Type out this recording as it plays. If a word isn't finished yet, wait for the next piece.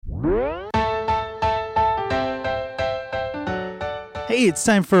Hey, it's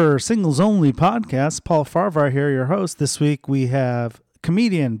time for Singles Only Podcast. Paul Farvar here, your host. This week we have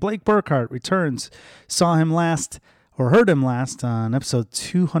comedian Blake Burkhart returns. Saw him last, or heard him last, on episode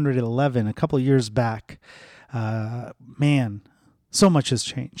 211 a couple years back. Man, so much has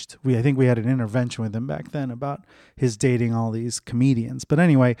changed. I think we had an intervention with him back then about his dating all these comedians. But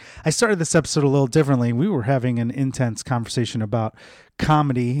anyway, I started this episode a little differently. We were having an intense conversation about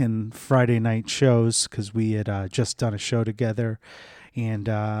comedy and Friday night shows because we had just done a show together. And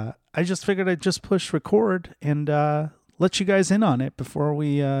I just figured I'd just push record and let you guys in on it before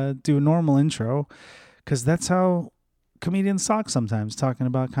we do a normal intro, because that's how comedians talk sometimes, talking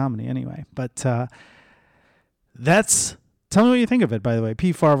about comedy anyway. But tell me what you think of it, by the way.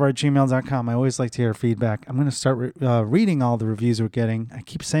 pfarvar@gmail.com. I always like to hear feedback. I'm going to start reading all the reviews we're getting. I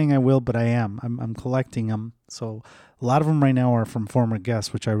keep saying I will, but I am. I'm collecting them. So a lot of them right now are from former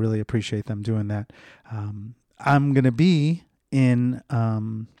guests, which I really appreciate them doing that. I'm going to be in,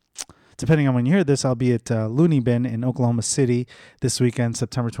 depending on when you hear this, I'll be at Looney Bin in Oklahoma City this weekend,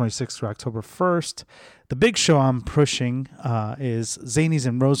 September 26th through October 1st. The big show I'm pushing is Zanies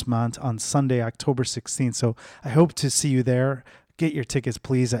in Rosemont on Sunday, October 16th. So I hope to see you there. Get your tickets,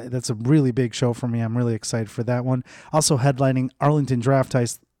 please. That's a really big show for me. I'm really excited for that one. Also headlining Arlington Draft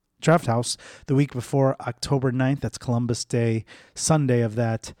House the week before, October 9th. That's Columbus Day, Sunday of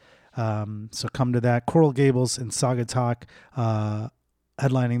that. So come to that. Coral Gables and Saga Talk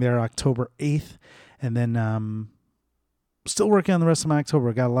headlining there October 8th. And then still working on the rest of my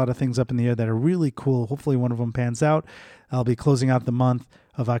October. Got a lot of things up in the air that are really cool. Hopefully one of them pans out. I'll be closing out the month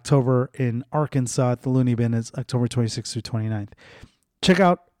of October in Arkansas at the Looney Bin. It's October 26th through 29th. Check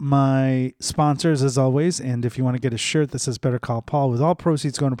out my sponsors as always. And if you want to get a shirt that says Better Call Paul, with all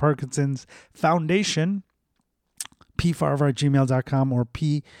proceeds going to Parkinson's Foundation, pfarvar@gmail.com or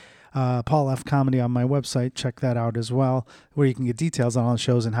Paul F. Comedy on my website. Check that out as well, where you can get details on all the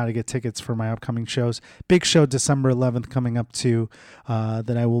shows and how to get tickets for my upcoming shows. Big show December 11th coming up too,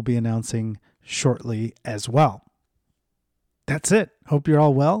 that I will be announcing shortly as well. That's it. Hope you're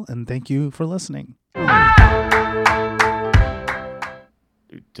all well, and thank you for listening.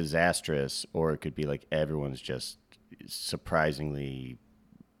 Disastrous, or it could be like everyone's just surprisingly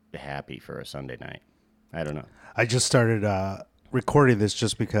happy for a Sunday night. I don't know. I just started recording this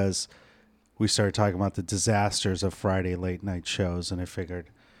just because we started talking about the disasters of Friday late night shows, and I figured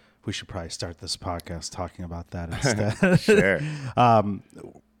we should probably start this podcast talking about that instead. Sure.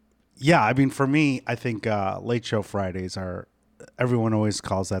 Yeah, I mean, for me, I think late show Fridays are, everyone always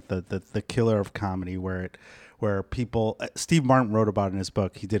calls that the killer of comedy, where people, Steve Martin wrote about it in his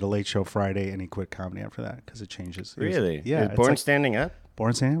book. He did a late show Friday and he quit comedy after that because it changes. Really? Yeah. Is Born Standing Up?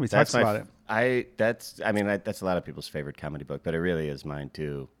 Born Standing Up? We talked about it. That's a lot of people's favorite comedy book, but it really is mine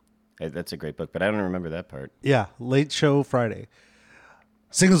too. That's a great book, but I don't remember that part. Yeah, late show Friday.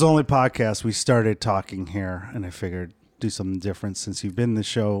 Singles Only Podcast. We started talking here, and I figured do something different since you've been in the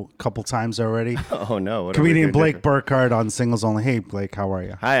show a couple times already. Oh no! What Comedian Blake Burkhart on Singles Only. Hey Blake, how are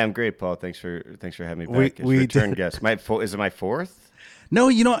you? Hi, I'm great, Paul. Thanks for having me back as return guest. Is it my fourth? No,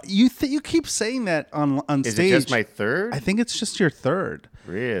 you know you keep saying that on stage. Is it just my third? I think it's just your third.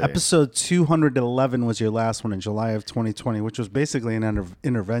 Really? Episode 211 was your last one in July of 2020, which was basically an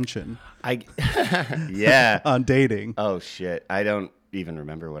intervention. Yeah. On dating. Oh shit! I don't even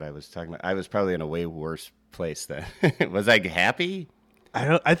remember what I was talking about. I was probably in a way worse place then. Was I happy?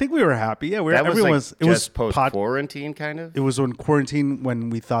 I think we were happy. Yeah, everyone was. It was post quarantine, kind of. It was when quarantine, when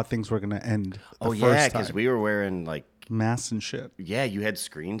we thought things were going to end. Oh yeah, because we were wearing like masks and shit. Yeah, you had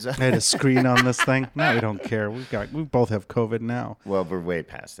screens up. I had a screen on this thing. No, we don't care. We both have COVID now. Well, we're way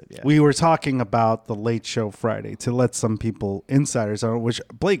past it. Yeah. We were talking about the late show Friday to let some people, insiders on, which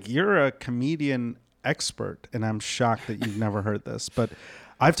Blake, you're a comedian expert, and I'm shocked that you've never heard this, but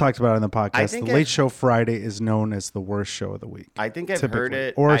I've talked about it on the podcast. The late show Friday is known as the worst show of the week. I think I've heard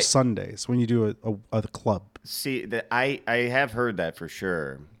it. Or Sundays when you do a club. See, I have heard that for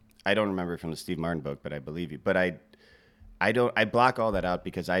sure. I don't remember it from the Steve Martin book, but I believe you. But I block all that out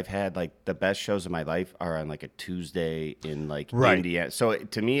because I've had like the best shows of my life are on like a Tuesday in like Indiana. So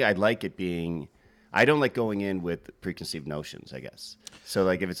to me, I like it being. I don't like going in with preconceived notions, I guess. So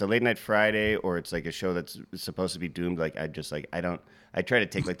like if it's a late night Friday or it's like a show that's supposed to be doomed, like I just like I try to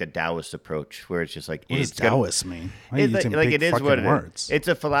take like the Taoist approach where it's just like what does Taoist mean? It is what it is. It's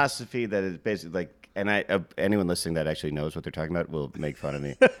a philosophy that is basically like, and anyone listening that actually knows what they're talking about will make fun of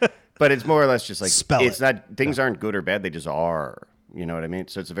me. But it's more or less just like not things aren't good or bad, they just are. You know what I mean?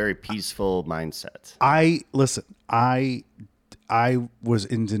 So it's a very peaceful mindset. I was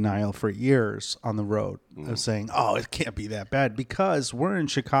in denial for years on the road of saying, oh, it can't be that bad because we're in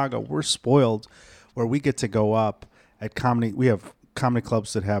Chicago. We're spoiled where we get to go up at comedy. We have comedy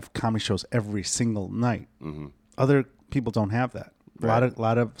clubs that have comedy shows every single night. Mm-hmm. Other people don't have that. Right. A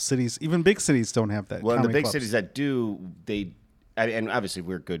lot of cities, even big cities, don't have that. Well, in the big clubs. cities that do, and obviously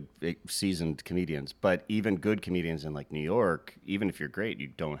we're good, seasoned comedians, but even good comedians in like New York, even if you're great, you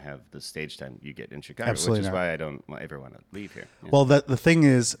don't have the stage time you get in Chicago, Absolutely which is not. why I don't ever want to leave here. Yeah. Well, the thing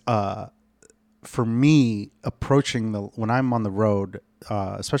is, for me, approaching when I'm on the road,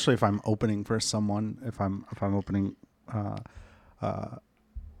 especially if I'm opening for someone, if I'm opening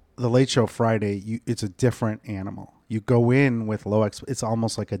the Late Show Friday, it's a different animal. You go in with it's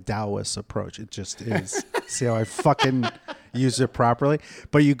almost like a Taoist approach. It just is. See how I fucking use it properly?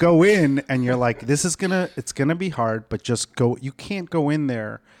 But you go in and you're like, it's gonna be hard, but just go. You can't go in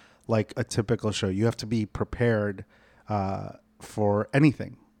there like a typical show. You have to be prepared for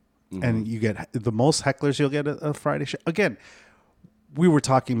anything. Mm-hmm. And you get the most hecklers you'll get a Friday show. Again, we were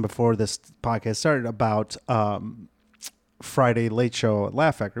talking before this podcast started about Friday Late Show at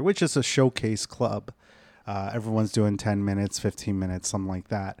Laugh Factory, which is a showcase club. Everyone's doing 10 minutes, 15 minutes, something like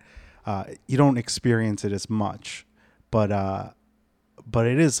that. You don't experience it as much, but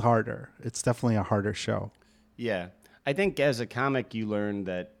it is harder. It's definitely a harder show. Yeah. I think as a comic, you learn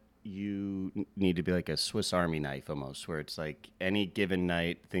that you need to be like a Swiss Army knife almost, where it's like any given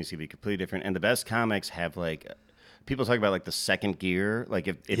night, things can be completely different. And the best comics have like, people talk about like the second gear. Like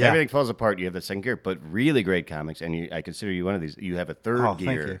if everything falls apart, you have the second gear. But really great comics, and I consider you one of these, you have a third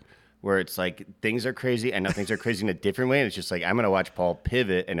gear. Where it's like things are crazy and now things are crazy in a different way. And it's just like, I'm going to watch Paul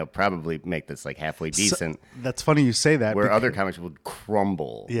pivot and he'll probably make this like halfway decent. So, that's funny you say that. Where other comics would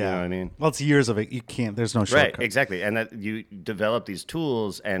crumble. Yeah. You know what I mean? Well, it's years of it. You can't, there's no shortcut. Right, exactly. And that you develop these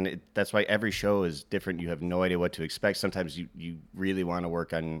tools, and that's why every show is different. You have no idea what to expect. Sometimes you really want to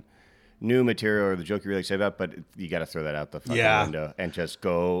work on new material or the joke you're really excited about, but you got to throw that out the fucking window and just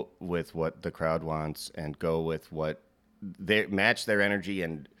go with what the crowd wants and go with what they match their energy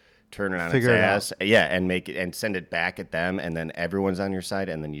and turn it on its ass, and make it and send it back at them, and then everyone's on your side,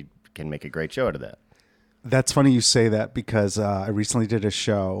 and then you can make a great show out of that. That's funny you say that because I recently did a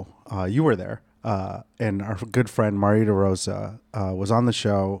show. You were there, and our good friend Mario DeRosa was on the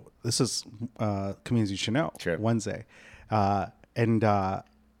show. This is Comedians You Should Know, Wednesday, and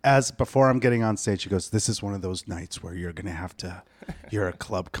as before I'm getting on stage, he goes, "This is one of those nights where you're gonna have to, you're a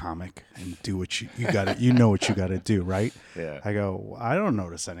club comic and do what you got to, you know what you got to do, right?" Yeah. I go, well, I don't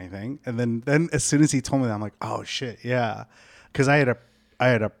notice anything, and then as soon as he told me that, I'm like, oh shit, yeah, because I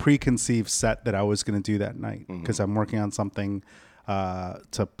had a preconceived set that I was gonna do that night because I'm working on something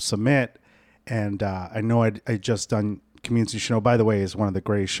to submit, and I know I just done Community Show. By the way, is one of the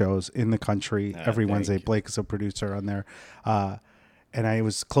greatest shows in the country. Every Wednesday, Blake is a producer on there. And I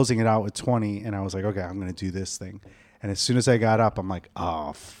was closing it out with 20, and I was like, okay, I'm going to do this thing. And as soon as I got up, I'm like,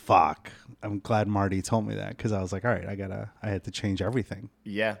 oh, fuck. I'm glad Marty told me that because I was like, all right, I had to change everything.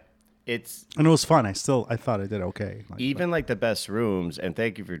 Yeah. And it was fun. I thought I did okay. Like the best rooms, and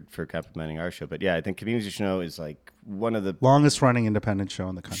thank you for complimenting our show. But yeah, I think Community Show is like one of the longest running independent show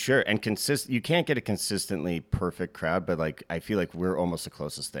in the country. Sure, and you can't get a consistently perfect crowd, but like I feel like we're almost the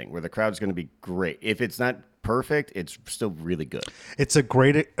closest thing where the crowd's going to be great. If it's not perfect, it's still really good. It's a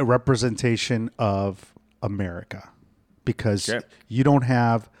great representation of America because you don't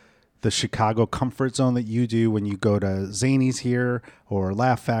have the Chicago comfort zone that you do when you go to Zany's here or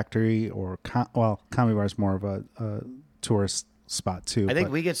Laugh Factory or Comedy Bar is more of a tourist spot too. I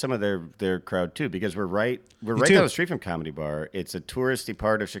think we get some of their crowd too because we're right down the street from Comedy Bar. It's a touristy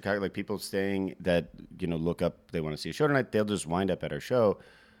part of Chicago. Like people staying that look up, they want to see a show tonight. They'll just wind up at our show.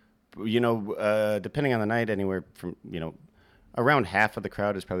 Depending on the night, anywhere from around half of the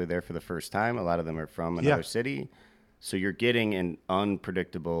crowd is probably there for the first time. A lot of them are from another city. So you're getting an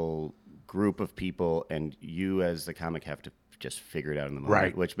unpredictable group of people, and you as the comic have to just figure it out in the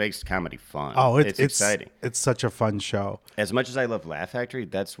moment, which makes comedy fun. Oh, it's exciting. It's such a fun show. As much as I love Laugh Factory,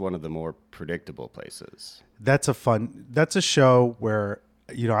 that's one of the more predictable places. That's a show where,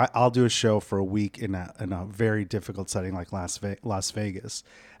 I'll do a show for a week in a very difficult setting like Las Vegas,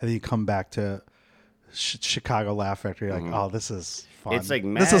 and then you come back to Chicago Laugh Factory, like, oh, this is fun. It's like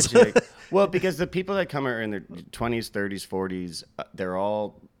magic. Well, because the people that come are in their 20s, 30s, 40s. They're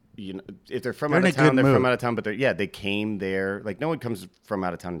all, if they're from out of town, they're from out of town. But they came there. Like no one comes from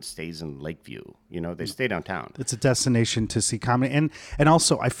out of town and stays in Lakeview. They stay downtown. It's a destination to see comedy, and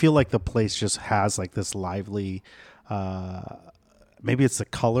also I feel like the place just has like this lively. Maybe it's the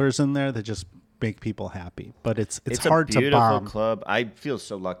colors in there that just make people happy. But it's hard to bomb. It's a beautiful club. I feel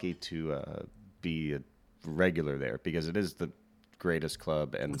so lucky to be a regular there because it is the greatest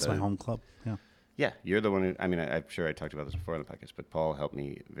club, and it's my home club. Yeah, you're the one who, I mean, I'm sure I talked about this before on the podcast, but Paul helped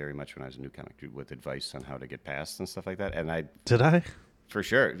me very much when I was a new comic with advice on how to get past and stuff like that. And Did I? for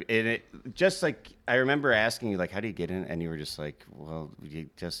sure. And it just like, I remember asking you, like, how do you get in? And you were just like, well, you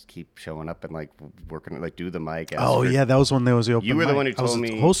just keep showing up and like working, like do the mic. Oh, yeah. That was when there was the open mic. You were the one who I was told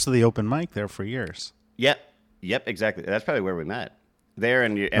me. host of the open mic there for years. Yep. Yep. Exactly. That's probably where we met. There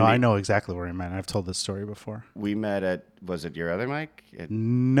and No, I know exactly where we met. I've told this story before. We met at, was it your other mic?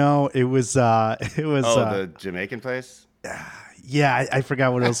 No, it was the Jamaican place? Yeah, I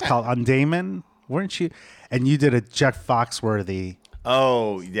forgot what it was called. On Damon, weren't you? And you did a Jeff Foxworthy.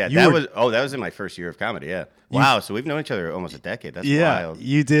 Oh, yeah. That was in my first year of comedy, yeah. Wow, so we've known each other almost a decade. That's wild.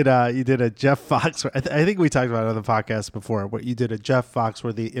 You did a Jeff Foxworthy. I think we talked about it on the podcast before, but you did a Jeff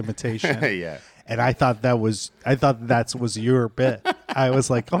Foxworthy imitation. Yeah. And I thought that was your bit. I was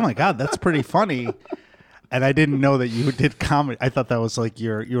like, "Oh my god, that's pretty funny." And I didn't know that you did comedy. I thought that was like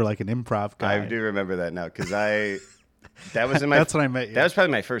you were like an improv guy. I do remember that now because that was in my that's when I met you. That was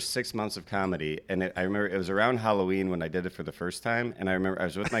probably my first 6 months of comedy, and I remember it was around Halloween when I did it for the first time. And I remember I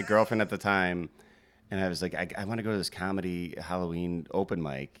was with my girlfriend at the time, and I was like, I want to go to this comedy Halloween open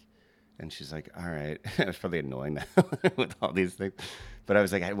mic. And she's like, all right. I was probably annoying that with all these things. But I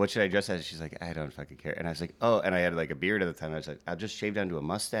was like, what should I dress as? She's like, I don't fucking care. And I was like, oh, and I had like a beard at the time. I was like, I'll just shave down to a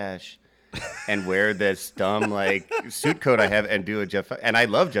mustache and wear this dumb like suit coat I have and do a Jeff. And I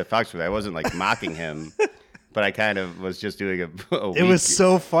love Jeff Foxworthy. I wasn't like mocking him, but I kind of was just doing a week. It was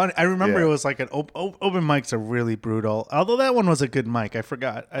so fun. I remember it was like an open mics are really brutal. Although that one was a good mic. I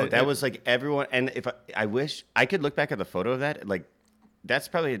forgot. That was like everyone. And if I wish I could look back at the photo of that, like, that's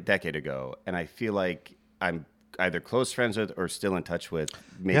probably a decade ago, and I feel like I'm either close friends with or still in touch with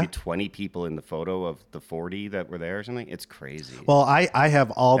maybe 20 people in the photo of the 40 that were there or something. It's crazy. Well, I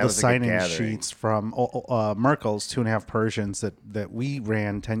have all That the was like a sign-in gathering. sheets from Merkel's 2.5 Persians that we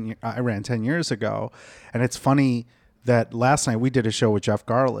ran I ran 10 years ago, and it's funny that last night we did a show with Jeff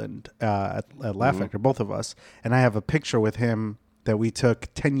Garland at Laugh Factor, both of us, and I have a picture with him that we took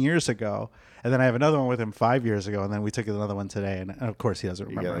 10 years ago. And then I have another one with him 5 years ago, and then we took another one today. And of course, he doesn't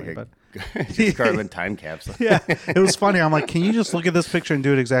remember me. But Garland time capsule. yeah, it was funny. I'm like, can you just look at this picture and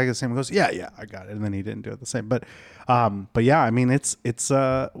do it exactly the same? He goes, yeah, I got it. And then he didn't do it the same. But yeah, I mean, it's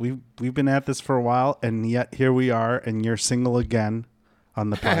we've been at this for a while, and yet here we are, and you're single again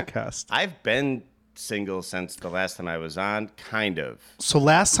on the podcast. I've been single since the last time I was on, kind of. So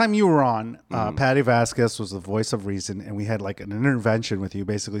last time you were on, Patty Vasquez was the voice of reason, and we had like an intervention with you,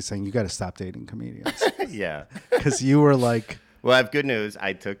 basically saying you got to stop dating comedians Yeah. because you were like. Well, I have good news.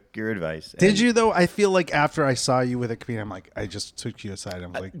 I took your advice. Did you though? I feel like after I saw you with a comedian, I'm like, I just took you aside.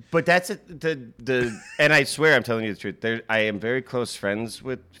 I'm like, But that's it. And I swear I'm telling you the truth. I am very close friends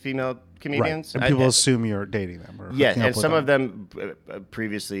with female comedians. right. And people assume you're dating them. Or Yeah, hooking up and with some of them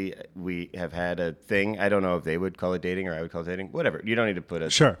previously we have had a thing. I don't know if they would call it dating or I would call it dating. Whatever. You don't need to put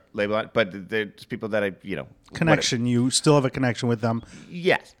a label on it. But there's people that connection. You still have a connection with them.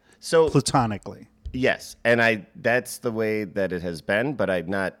 Yes. So platonically. Yes, and that's the way that it has been. But I'm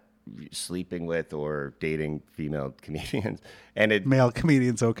not sleeping with or dating female comedians. And male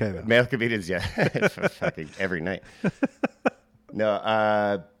comedians, okay though. Male comedians, yeah, fucking every night.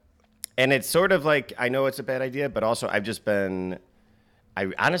 No. And it's sort of like, I know it's a bad idea, but also I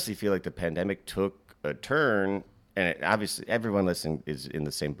honestly feel like the pandemic took a turn, and obviously everyone listening is in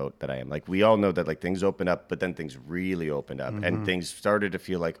the same boat that I am. Like, we all know that like things opened up, but then things really opened up, and things started to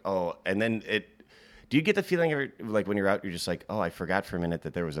feel like, and then do you get the feeling like when you're out, you're just like, I forgot for a minute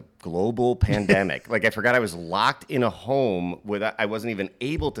that there was a global pandemic. Like, I forgot I was locked in a home where I wasn't even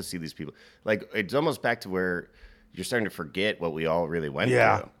able to see these people. Like, it's almost back to where you're starting to forget what we all really went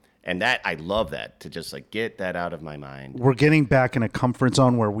through. And I love that, to just like get that out of my mind. We're getting back in a comfort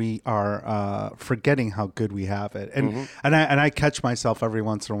zone where we are forgetting how good we have it. And I catch myself every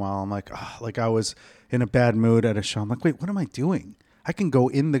once in a while. I'm like, like I was in a bad mood at a show. I'm like, wait, what am I doing? I can go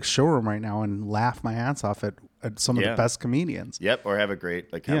in the showroom right now and laugh my ass off at some of the best comedians. Yep, or have a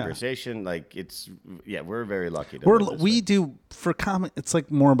great conversation. Like, we're very lucky. We do for comedy. It's like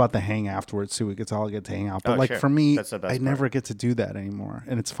more about the hang afterwards too. We all get to hang out. But for me, I never get to do that anymore,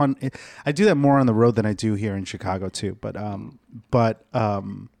 and it's fun. I do that more on the road than I do here in Chicago too. But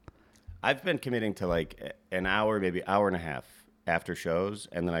I've been committing to like an hour, maybe hour and a half after shows,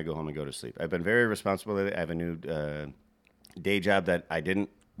 and then I go home and go to sleep. I've been very responsible lately. I have a new day job that I didn't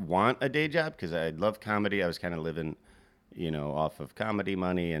want a day job because I love comedy. I was kind of living, off of comedy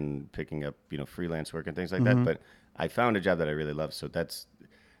money and picking up, freelance work and things like that. But I found a job that I really love. So that's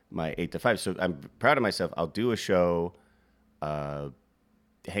my 8 to 5. So I'm proud of myself. I'll do a show,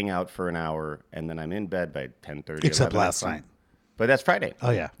 hang out for an hour, and then I'm in bed by 10:30. Except last night. But that's Friday.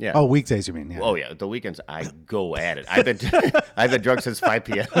 Oh yeah. Yeah. Oh, weekdays you mean? Yeah. Oh yeah, the weekends I go at it. I've been I've been drunk since 5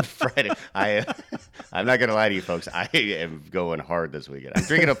 p.m. Friday. I'm not gonna lie to you folks. I am going hard this weekend. I'm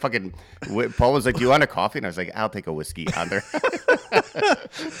drinking a fucking. Paul was like, "Do you want a coffee?" And I was like, "I'll take a whiskey on there."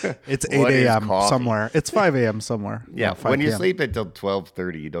 It's 8 a.m. somewhere. It's 5 a.m. somewhere. Yeah, No, 5 when you p.m. sleep until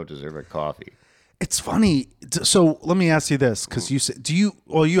 12:30, you don't deserve a coffee. It's funny. So let me ask you this, because you said, you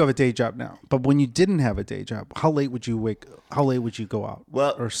have a day job now, but when you didn't have a day job, how late would you go out?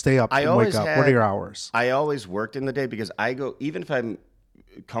 Well, or stay up I and always wake up? had- What are your hours? I always worked in the day because I go, even if I'm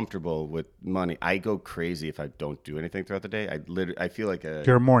comfortable with money, I go crazy if I don't do anything throughout the day. I feel like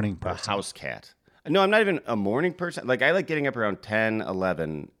You're a morning a person. house cat. No, I'm not even a morning person. Like, I like getting up around 10,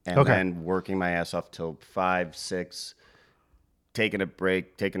 11, and Okay. then working my ass off till 5, 6, taking a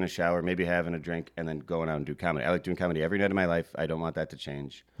break, taking a shower, maybe having a drink, and then going out and do comedy. I like doing comedy every night of my life. I don't want that to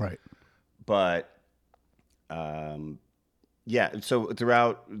change. Right. But, yeah, so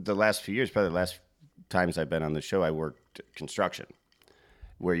throughout the last few years, probably the last times I've been on the show, I worked construction,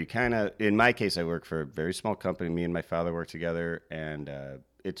 where you kind of, in my case, I work for a very small company. Me and my father work together, and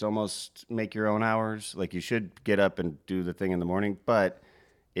it's almost make your own hours. Like, you should get up and do the thing in the morning, but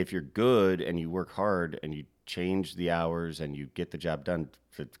if you're good and you work hard and you change the hours and you get the job done,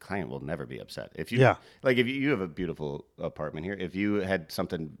 the client will never be upset. If you like, if you have a beautiful apartment here, if you had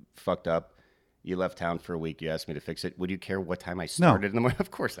something fucked up, you left town for a week, you asked me to fix it, would you care what time I started in the morning?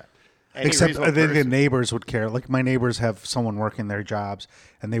 Of course not. Except I think the neighbors would care. Like, my neighbors have someone working their jobs,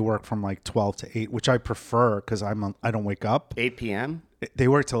 and they work from like 12 to 8, which I prefer because I don't wake up. 8 p.m.? They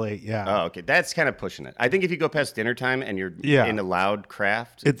work till 8, yeah. Oh, okay. That's kind of pushing it. I think if you go past dinner time and you're in a loud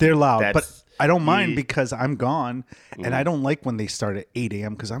craft. They're loud, but I don't mind because I'm gone, and I don't like when they start at 8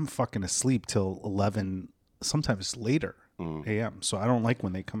 a.m. because I'm fucking asleep till 11, sometimes later a.m. So I don't like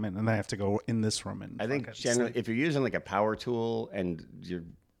when they come in, and I have to go in this room. And I think generally, if you're using like a power tool and you're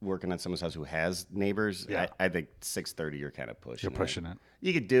working on someone's house who has neighbors, I think 6:30 you're kind of pushing. You're pushing it.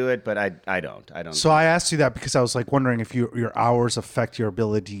 You could do it, but I don't. So I asked you that because I was like wondering if your hours affect your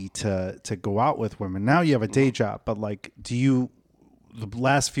ability to go out with women. Now you have a day job, but like, the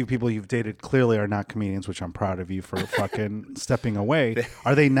last few people you've dated clearly are not comedians, which I'm proud of you for fucking stepping away.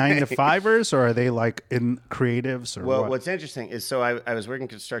 Are they 9 to 5ers, or are they like in creatives, or Well, what? what's interesting is, so I was working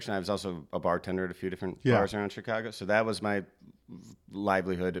construction. I was also a bartender at a few different bars around Chicago. So that was my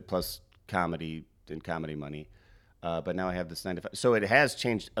livelihood plus comedy and comedy money. But now I have this 9 to 5. So it has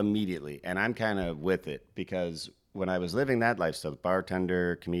changed immediately, and I'm kind of with it because when I was living that lifestyle,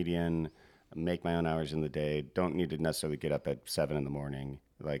 bartender, comedian, make my own hours in the day, don't need to necessarily get up at 7 in the morning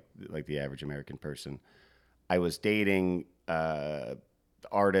like the average American person. I was dating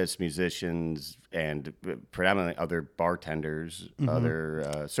artists, musicians, and predominantly other bartenders,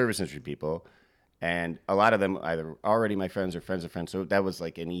 other service industry people, and a lot of them either already my friends or friends of friends. So that was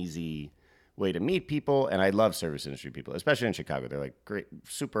like an easy way to meet people, and I love service industry people, especially in Chicago. They're like great,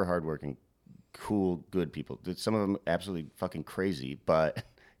 super hardworking, cool, good people. Some of them absolutely fucking crazy, but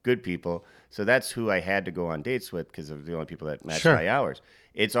good people. So that's who I had to go on dates with because they're the only people that match my hours.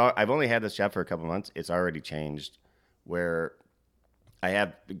 I've only had this job for a couple months. It's already changed where I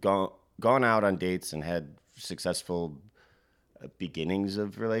have gone out on dates and had successful beginnings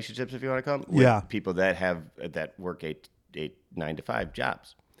of relationships, if you want to call them, with people that work 9 to 5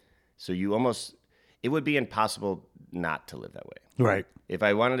 jobs. So it would be impossible not to live that way. Right. If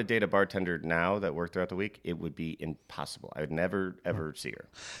I wanted to date a bartender now that worked throughout the week, it would be impossible. I would never ever see her.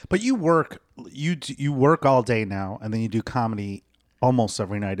 But you work all day now, and then you do comedy almost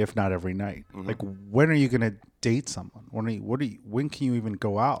every night, if not every night. Like, when are you going to date someone? When can you even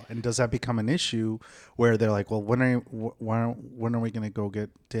go out? And does that become an issue where they're like, well, when are we going to go get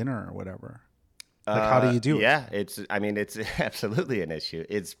dinner or whatever? Like, how do you do it? Yeah, it's absolutely an issue.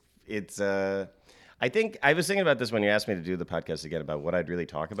 I think I was thinking about this when you asked me to do the podcast again about what I'd really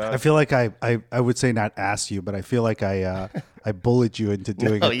talk about. I feel like I would say not asked you, but I feel like I bullied you into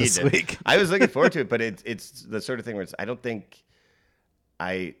doing it this week. I was looking forward to it, but it's the sort of thing where I don't think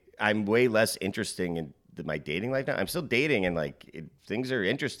I'm way less interesting in my dating life now. I'm still dating, and things are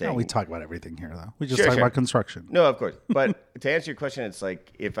interesting. No, we talk about everything here, though. We just talk about construction. No, of course. But to answer your question, it's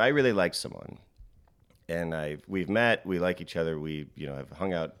like if I really like someone, and we've met, we like each other, we have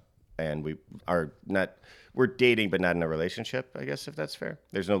hung out. And we're dating, but not in a relationship, I guess, if that's fair.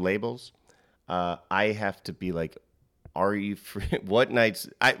 There's no labels. I have to be like, are you free? What nights?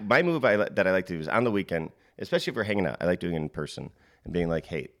 My move that I like to do is on the weekend, especially if we're hanging out. I like doing it in person and being like,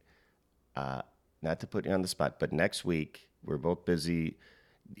 hey, not to put you on the spot, but next week, we're both busy.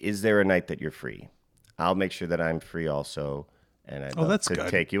 Is there a night that you're free? I'll make sure that I'm free also. And I'd love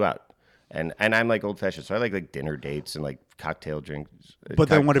to take you out. And I'm like old fashioned, so I like dinner dates and like cocktail drinks. But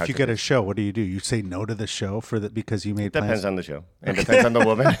then what if you get a show? What do? You say no to the show because you made plans? Depends on the show. It depends on the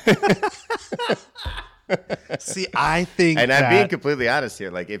woman. See, I think, and I'm being completely honest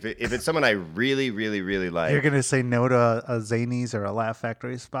here. Like if it's someone I really, really, really like, you're gonna say no to a Zanies or a Laugh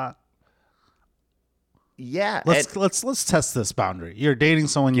Factory spot. Yeah, let's test this boundary. You're dating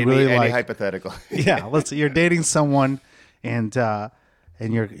someone you give really me any like. hypothetical. Yeah, you're dating someone, and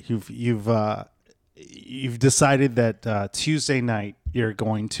you've decided that Tuesday night you're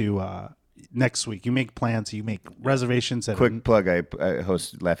going to next week. You make plans. You make reservations. Quick plug: I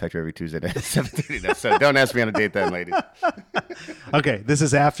host Laugh Factory every Tuesday night at 7:30. So don't ask me on a date then, ladies. Okay, this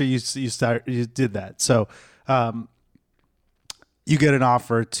is after you did that. So. You get an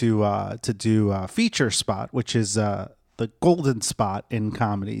offer to do a feature spot, which is the golden spot in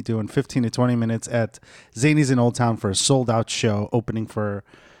comedy, doing 15 to 20 minutes at Zanies in Old Town for a sold-out show, opening for,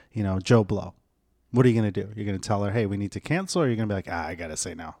 Joe Blow. What are you going to do? You're going to tell her, hey, we need to cancel, or you're going to be like, I got to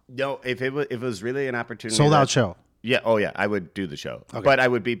say no? No, if it was really an opportunity. Sold-out show. Yeah, I would do the show. Okay. But I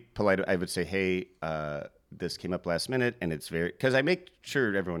would be polite. I would say, hey, this came up last minute, and it's because I make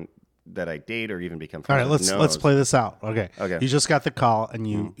sure everyone that I date or even become friends. All right, let's play this out. Okay. Okay. You just got the call and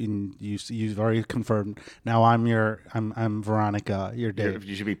you've already confirmed. Now I'm Veronica, your date.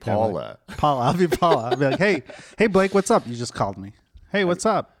 You should be Paula. Paula, I'll be Paula. I'll be like, hey Blake, what's up? You just called me. Hey, what's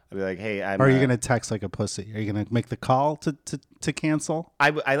up? I'll be like, hey, or are you gonna text like a pussy? Are you gonna make the call to cancel? I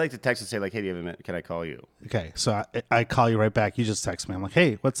like to text and say like, hey, do you have a minute? Can I call you? Okay, so I call you right back. You just text me. I'm like,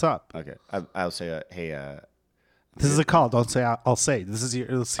 hey, what's up? Okay, I'll say, hey. This is a call. Don't say I'll say. This is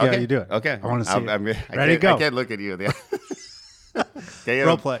let's see how you do it. Okay. I want to see Ready, go. I can't look at you.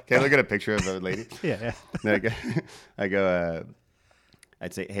 Role play. Can I look at a picture of the lady? Yeah. I go,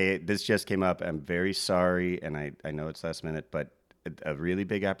 I'd say, hey, this just came up. I'm very sorry, and I know it's last minute, but a really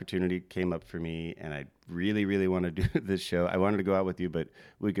big opportunity came up for me, and I really, really want to do this show. I wanted to go out with you, but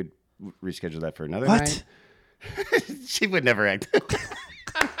we could reschedule that for another night. She would never act.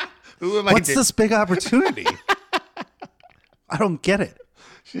 Who am I? What's this big opportunity? I don't get it.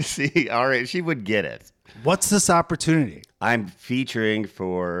 See, all right, she would get it. What's this opportunity? I'm featuring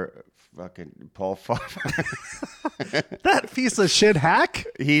for fucking Paul Farmer. That piece of shit hack?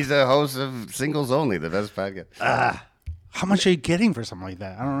 He's a host of Singles Only, the best podcast. How much are you getting for something like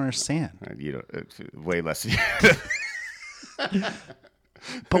that? I don't understand. It's way less.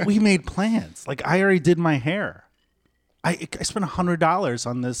 But we made plans. Like, I already did my hair. I spent $100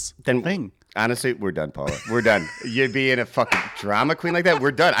 on this thing. Honestly, we're done, Paula. We're done. You'd be in a fucking drama queen like that.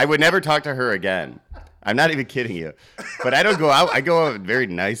 We're done. I would never talk to her again. I'm not even kidding you. But I don't go out. I go out with very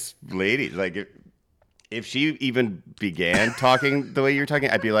nice ladies. Like, if she even began talking the way you're talking,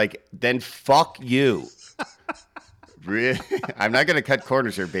 I'd be like, then fuck you. Really? I'm not going to cut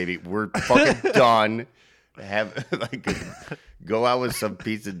corners here, baby. We're fucking done. Go out with some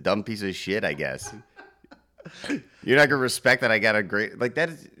dumb piece of shit, I guess. You're not going to respect that I got a great, like, that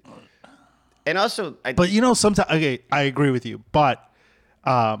is. And also, sometimes, okay, I agree with you, but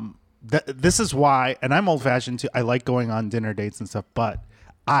this is why, and I'm old fashioned too. I like going on dinner dates and stuff, but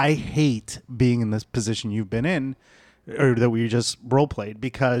I hate being in this position you've been in, or that we just role played,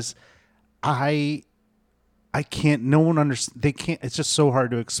 because I can't. No one understands. They can't. It's just so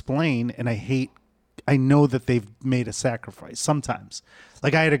hard to explain, and I know that they've made a sacrifice sometimes.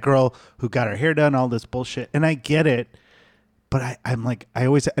 Like, I had a girl who got her hair done, all this bullshit, and I get it. But I'm like,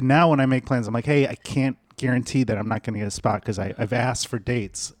 now when I make plans, I'm like, hey, I can't guarantee that I'm not going to get a spot because I've asked for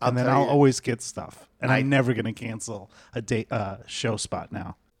dates, and then I'll always get stuff. And I'm never going to cancel a show spot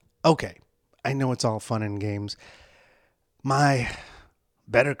now. Okay, I know it's all fun and games. My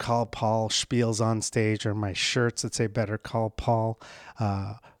Better Call Paul spiels on stage, or my shirts that say Better Call Paul,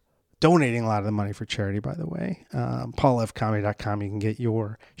 donating a lot of the money for charity, by the way. PaulFComedy.com, you can get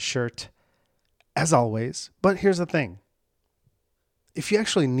your shirt, as always. But here's the thing. If you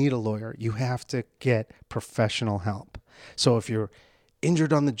actually need a lawyer, you have to get professional help. So if you're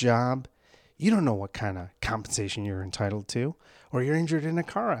injured on the job, you don't know what kind of compensation you're entitled to, or you're injured in a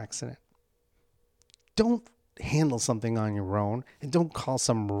car accident. Don't handle something on your own, and don't call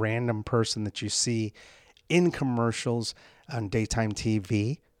some random person that you see in commercials on daytime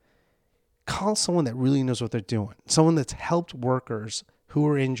TV. Call someone that really knows what they're doing, someone that's helped workers who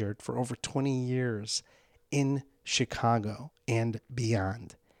are injured for over 20 years in Chicago and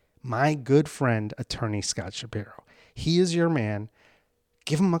beyond. My good friend, attorney Scott Shapiro. He is your man.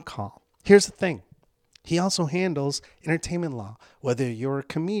 Give him a call. Here's the thing. He also handles entertainment law, whether you're a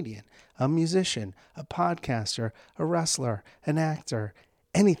comedian, a musician, a podcaster, a wrestler, an actor,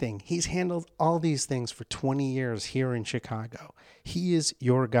 anything. He's handled all these things for 20 years here in Chicago. He is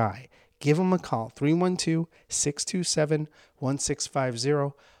your guy. give them a call,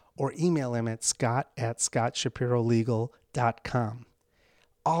 312-627-1650, or email him at scott@scottshapirolegal.com.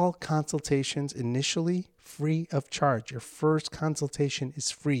 All consultations initially free of charge. Your first consultation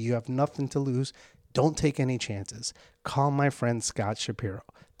is free. You have nothing to lose. Don't take any chances. Call my friend Scott Shapiro,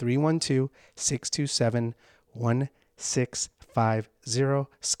 312-627-1650,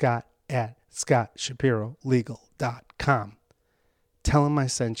 scott@scottshapirolegal.com. Tell him I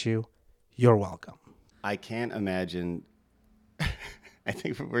sent you. You're welcome. I can't imagine. I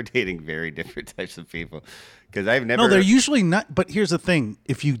think we're dating very different types of people because I've never. No, they're usually not. But here's the thing: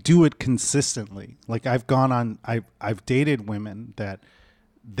 if you do it consistently, like I've dated women that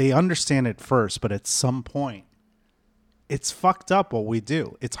they understand it first, but at some point, it's fucked up what we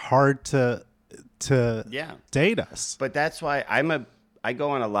do. It's hard to date us. But that's why I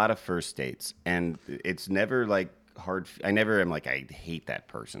go on a lot of first dates, and it's never like hard. I never am like I hate that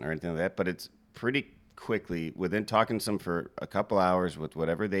person or anything like that. But it's pretty quickly within talking to them for a couple hours with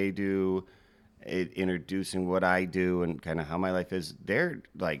whatever they do, introducing what I do and kind of how my life is. They're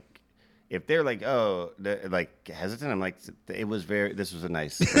like, if they're like, like hesitant, I'm like, this was a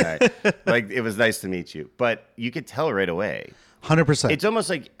nice guy. Like it was nice to meet you, but you could tell right away. 100%. It's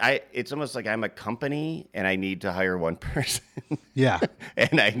almost like I'm a company and I need to hire one person. Yeah.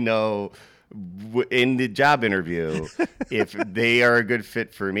 And I know in the job interview if they are a good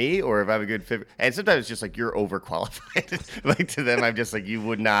fit for me or if I'm a good fit. And sometimes it's just like you're overqualified. Like to them, I'm just like, you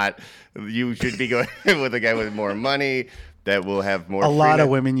should be going with a guy with more money that will have more. A lot of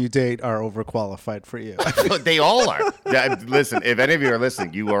women you date are overqualified for you. They all are. Listen, if any of you are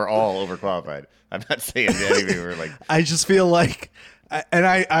listening, you are all overqualified. I'm not saying any of you are like. I just feel like, and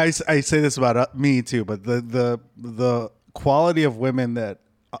I say this about me too, but the quality of women that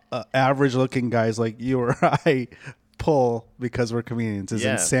average looking guys like you or I pull because we're comedians is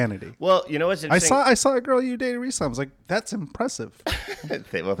insanity. Well, you know what's interesting? I saw a girl you dated recently. I was like, that's impressive.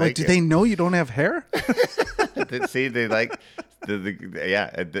 Well, like, do they know you don't have hair? See, they like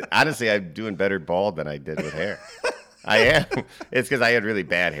honestly, I'm doing better bald than I did with hair. I am. It's because I had really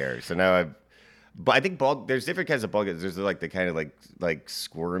bad hair, so now But I think bald. There's different kinds of bald guys. There's like the kind of like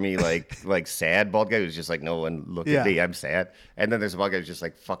squirmy, like sad bald guy who's just like, no one look at me, I'm sad. And then there's a bald guy who's just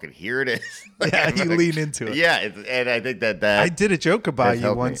like, fucking here it is. Like, yeah, you lean into it. Yeah, and I think that I did a joke about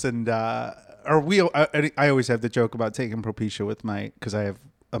you once, me. and I always have the joke about taking Propecia with because I have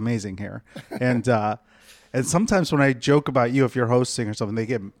amazing hair, and sometimes when I joke about you, if you're hosting or something, they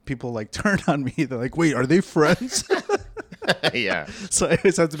get people like turn on me. They're like, wait, are they friends? Yeah. So I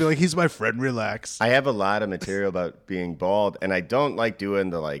always have to be like, he's my friend, relax. I have a lot of material about being bald, and I don't like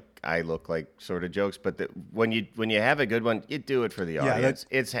doing the like I look like sort of jokes. But when you have a good one, you do it for the audience.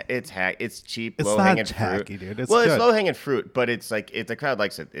 It's cheap, low hanging fruit. Tacky, dude. It's low hanging fruit, but it's like if the crowd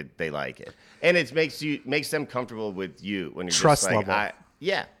likes it, they like it, and it makes them comfortable with you when you're trust just like, level.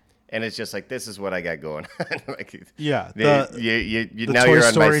 And it's just like, this is what I got going on. Like, yeah. The now Toy you're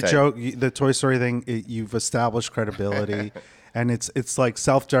on Story my side. joke, the Toy Story thing, you've established credibility, and it's like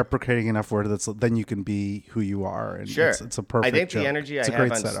self-deprecating enough where then you can be who you are. And sure. It's a perfect I think joke. the energy I It's a have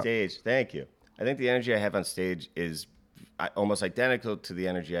great on setup. stage, thank you. I think the energy I have on stage is almost identical to the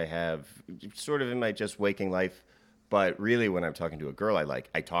energy I have sort of in my just waking life. But really, when I'm talking to a girl I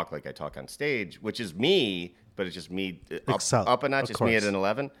talk like I talk on stage, which is me, but it's just me up a notch. It's me at an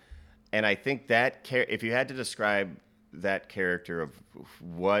 11. And I think that if you had to describe that character of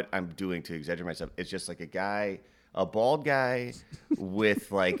what I'm doing to exaggerate myself, it's just like a bald guy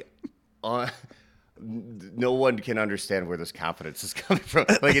with like, no one can understand where this confidence is coming from.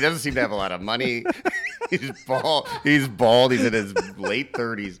 Like he doesn't seem to have a lot of money. He's bald. He's in his late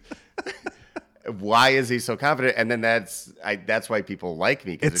 30s. Why is he so confident? And then that's why people like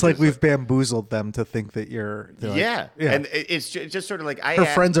me. It's like we've bamboozled them to think that you're. Yeah. And it's just sort of like her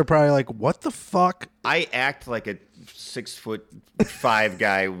friends are probably like, "What the fuck?" I act like a 6'5"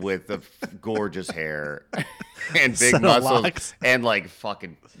 guy with a gorgeous hair and big muscles and like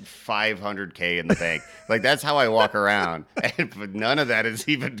fucking $500K in the bank. Like that's how I walk around, but none of that is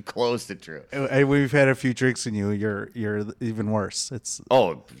even close to true. And we've had a few drinks in you. You're even worse. It's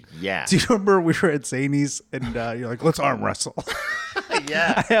yeah. Do you remember we were at Zany's and you're like, let's arm wrestle?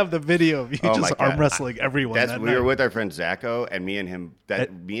 Yeah, I have the video of you just arm wrestling everyone. We were with our friend Zacho, and me and him.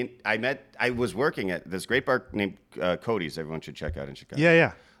 I was working at this great bar named Cody's. Everyone should check out in Chicago.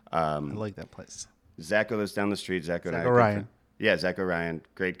 Yeah. I like that place. Zacho lives down the street. Zacho and I. Ryan. Yeah, Zacho Ryan,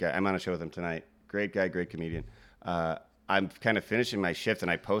 great guy. I'm on a show with him tonight. Great guy, great comedian. I'm kind of finishing my shift,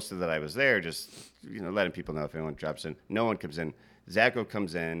 and I posted that I was there, just letting people know if anyone drops in. No one comes in. Zacho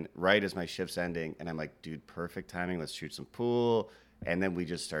comes in right as my shift's ending, and I'm like, dude, perfect timing. Let's shoot some pool. And then we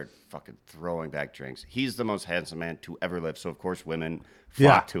just start fucking throwing back drinks. He's the most handsome man to ever live. So, of course, women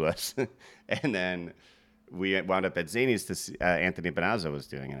flock to us. And then we wound up at Zany's to see Anthony Benazzo was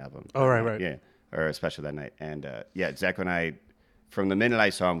doing an album. Oh, right. Yeah, or a special that night. And, Zach and I, from the minute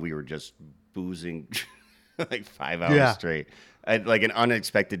I saw him, we were just boozing like 5 hours straight. Like an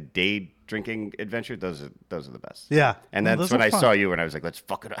unexpected day drinking adventure. Those are the best. Yeah. And that's when I saw you and I was like, let's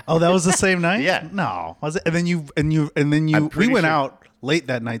fuck it up. Oh, that was the same night? Yeah. No. Was it? And then we went out late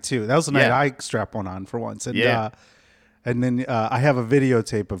that night too. That was the night I strapped one on for once. And and then I have a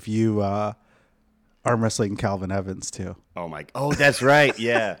videotape of you arm wrestling Calvin Evans too. Oh, that's right.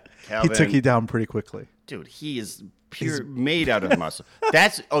 Yeah. Calvin. He took you down pretty quickly. Dude, he is pure made out of muscle.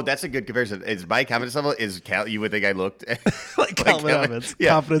 That's a good comparison. Is my confidence level you would think I looked like Calvin Evans. Yeah,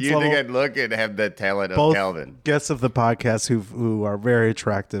 confidence you level. think I'd look and have the talent Both of Calvin. Guests of the podcast who are very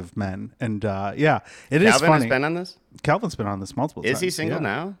attractive men, and it is Calvin funny. has been on this. Calvin's been on this multiple times. Is he single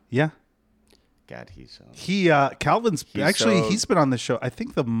now? Yeah. God, he's so. Calvin's he's been on the show. I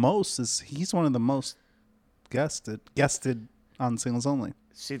think he's one of the most guested on Singles Only.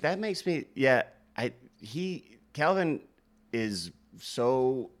 See, that makes me Calvin is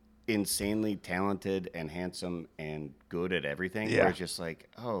so insanely talented and handsome and good at everything. Yeah. Where it's just like,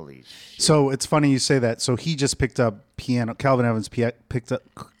 holy shit. So it's funny you say that. So he just picked up piano. Calvin Evans picked up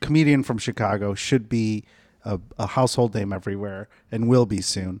comedian from Chicago. Should be a household name everywhere and will be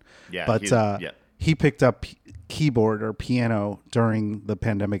soon. Yeah, but he picked up keyboard or piano during the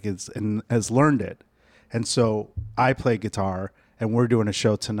pandemic and has learned it. And so I play guitar, and we're doing a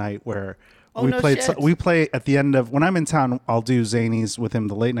show tonight where we play at the end of when I'm in town. I'll do Zany's with him,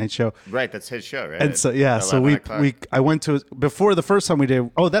 the late night show. Right, that's his show, right? And so I went to before the first time we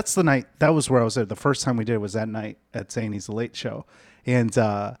did. Oh, that's the night. That was where I was there. The first time we did was that night at Zany's, the late show, and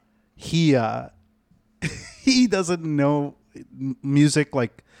he doesn't know music,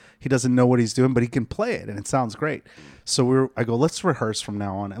 like he doesn't know what he's doing, but he can play it and it sounds great. So I go, let's rehearse from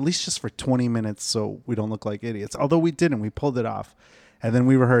now on, at least just for 20 minutes so we don't look like idiots. Although we didn't, we pulled it off. And then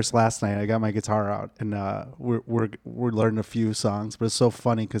we rehearsed last night. I got my guitar out and we're learning a few songs, but it's so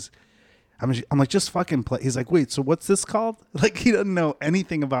funny because I'm like, just fucking play. He's like, wait, so what's this called? Like he doesn't know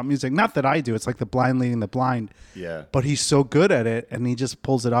anything about music. Not that I do. It's like the blind leading the blind. Yeah. But he's so good at it and he just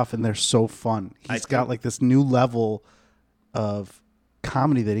pulls it off and they're so fun. He's got like this new level of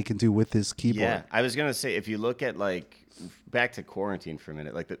comedy that he can do with his keyboard. Yeah, I was gonna say if you look at like back to quarantine for a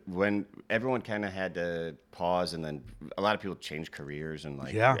minute, like when everyone kind of had to pause and then a lot of people changed careers and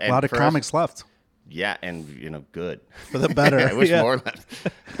like a lot of comics left. Yeah, and good for the better. I wish more left.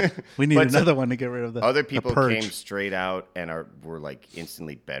 We need another one to get rid of the other people the came straight out and were like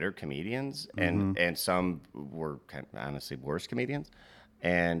instantly better comedians, and some were kind of honestly worse comedians,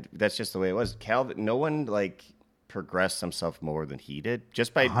 and that's just the way it was. Calvin, no one like progressed himself more than he did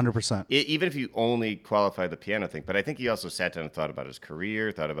just by 100%. Even if you only qualify the piano thing, but I think he also sat down and thought about his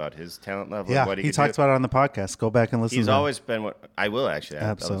career, thought about his talent level. Yeah, what he talked about it on the podcast. Go back and listen. He's always been what I will actually.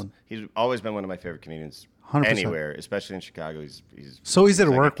 Absolutely. He's always been one of my favorite comedians 100%. Anywhere, especially in Chicago. He's so easy to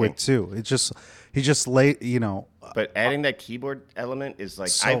like work with too. He just late, But adding that keyboard element is like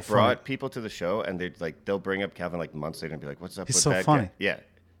so I brought funny. people to the show and they'll bring up Calvin like months later and be like, "What's up He's with so that funny. guy?" Yeah,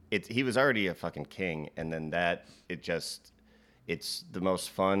 he was already a fucking king, and then it's the most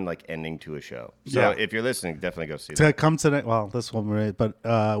fun like ending to a show. So if you're listening, definitely go see that. To come tonight, well, this one,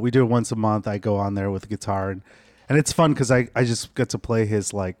 but we do it once a month. I go on there with the guitar, and it's fun because I just get to play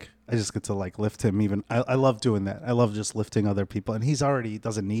his I just get to like lift him. Even I love doing that. I love just lifting other people, and he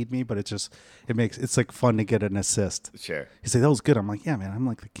doesn't need me, but it's like fun to get an assist. Sure. He's like, that was good. I'm like, yeah, man, I'm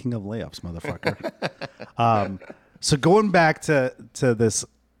like the king of layups, motherfucker. So going back to this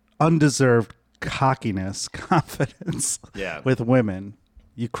undeserved cockiness, confidence with women,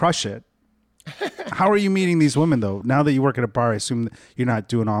 you crush it. How are you meeting these women though? Now that you work at a bar, I assume that you're not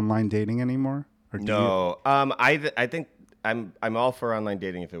doing online dating anymore? Or no. I think I'm all for online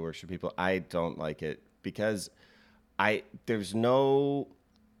dating if it works for people. I don't like it because there's no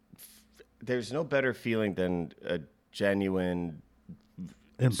better feeling than a genuine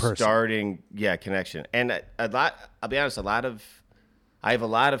in person starting connection. And I'll be honest, I have a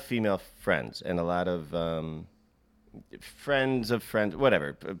lot of female friends and a lot of friends of friends,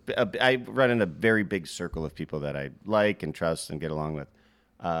 whatever. I run in a very big circle of people that I like and trust and get along with.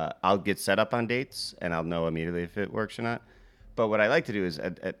 I'll get set up on dates and I'll know immediately if it works or not. But what I like to do is,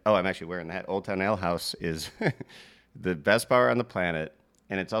 I'm actually wearing that. Old Town Ale House is the best bar on the planet,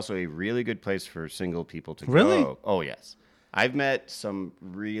 and it's also a really good place for single people to Really? go. Oh, yes. I've met some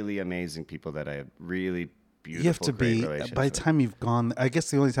really amazing people that I have really beautiful, you have to great be relationships by the with. time you've gone. I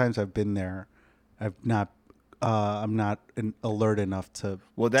guess the only times I've been there, I've not I'm not alert enough to.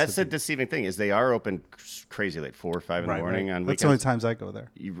 Well, that's the deceiving thing is they are open crazy late, 4 or 5 in the morning on That's the only weekends. times I go there.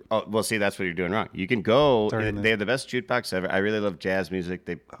 Well, see, that's what you're doing wrong. You can go. During They have the best jukebox ever. I really love jazz music.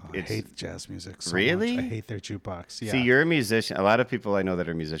 I hate jazz music so Really? much. I hate their jukebox. Yeah. See, you're a musician. A lot of people I know that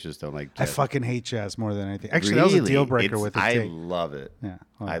are musicians don't like I jazz. fucking hate jazz more than anything. Actually, that was a deal breaker with it. I too. love it. Yeah.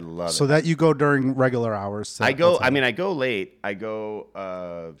 I love it. So that you go during regular hours. I go. I mean, I go late. I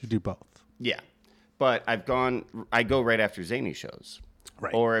go. You do both. Yeah, but I go right after Zany shows.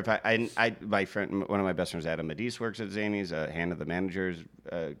 Right. Or if my friend, one of my best friends, Adam Medis, works at Zany's. Hannah, the manager, is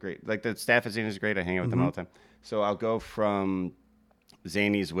great. Like the staff at Zany's is great. I hang out with them all the time. So I'll go from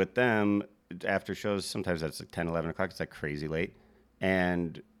Zany's with them after shows. Sometimes that's like 10, 11 o'clock. It's like crazy late.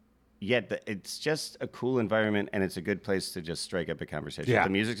 And yet it's just a cool environment, and it's a good place to just strike up a conversation. Yeah.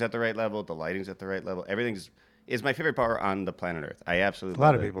 The music's at the right level. The lighting's at the right level. Everything's is my favorite bar on the planet Earth. I absolutely A lot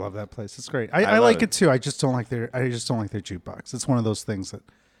love of it. people love that place. It's great. I like it too. I just don't like their jukebox. It's one of those things that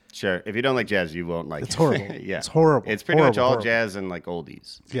Sure. If you don't like jazz, you won't like it's it. horrible. Yeah. It's horrible. It's pretty much all Horrible. jazz and like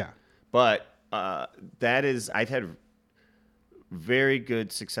oldies. Yeah. But I've had very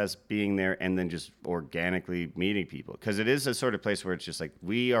good success being there and then just organically meeting people. Because it is a sort of place where it's just like,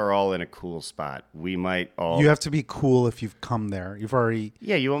 we are all in a cool spot. We might all... You have to be cool if you've come there. You've already...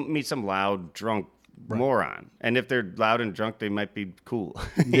 Yeah, you won't meet some loud, drunk moron. And if they're loud and drunk, they might be cool.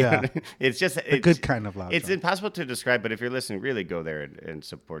 Yeah. It's just... a good kind of loud It's drunk. impossible to describe, but if you're listening, really go there and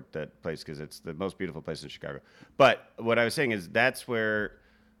support that place because it's the most beautiful place in Chicago. But what I was saying is that's where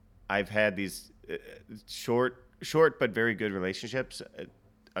I've had these short but very good relationships.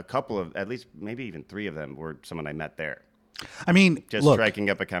 A couple of, at least maybe even 3 of them were someone I met there. I mean, Just look,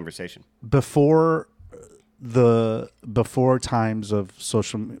 striking up a conversation. before times of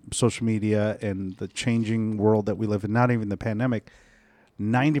social media and the changing world that we live in, not even the pandemic,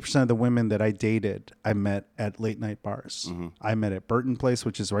 90% of the women that I dated, I met at late night bars. Mm-hmm. I met at Burton Place,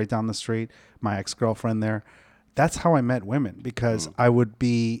 which is right down the street. My ex-girlfriend there. That's how I met women because I would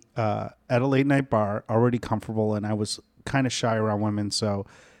be at a late night bar, already comfortable, and I was kind of shy around women. So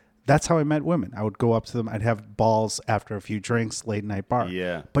that's how I met women. I would go up to them. I'd have balls after a few drinks, late night bar.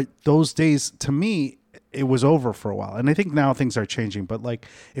 Yeah. But those days, to me, it was over for a while. And I think now things are changing. But like,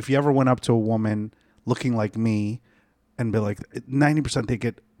 if you ever went up to a woman looking like me and be like,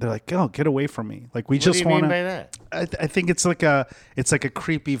 90% they're like, oh, get away from me. Like, we What just do you want mean to. by that? I think it's like a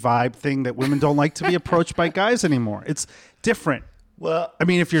creepy vibe thing that women don't like to be approached by guys anymore. It's different. Well, I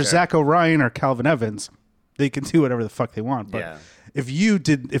mean, if you're sure. Zach O'Ryan or Calvin Evans, they can do whatever the fuck they want. But Yeah.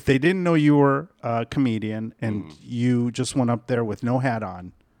 if they didn't know you were a comedian and you just went up there with no hat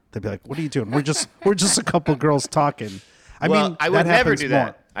on, they'd be like, "What are you doing? We're just a couple girls talking." I mean, I would that never happens do more.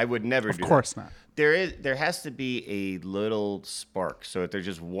 that. I would never do that. Of course not. There has to be a little spark. So if there's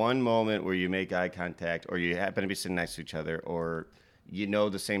just one moment where you make eye contact, or you happen to be sitting next to each other, or you know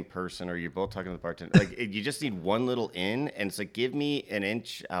the same person, or you're both talking to the bartender, like you just need one little in, and it's like, give me an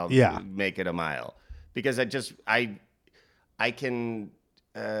inch, I'll make it a mile, because I can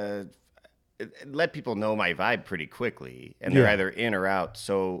let people know my vibe pretty quickly, and they're either in or out.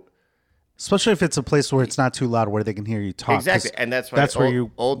 So. Especially if it's a place where it's not too loud, where they can hear you talk. Exactly, and that's why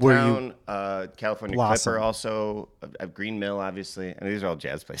Old Town, California blossom. Clipper, also Green Mill, obviously, and these are all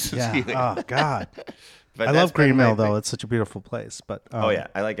jazz places. Yeah. Oh God. But I that's love Green been my Mill though. thing. It's such a beautiful place. But Oh yeah,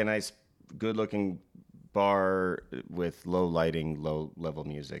 I like a nice, good-looking bar with low lighting, low-level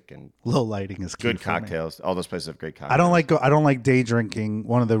music, and low lighting is key good for me. cocktails. All those places have great cocktails. I don't like day drinking.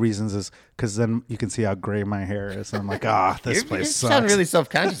 One of the reasons is because then you can see how gray my hair is. And I'm like, this place You sucks. sound really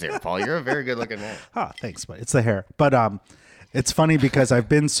self-conscious here, Paul. You're a very good-looking man. Thanks, but it's the hair. But it's funny because I've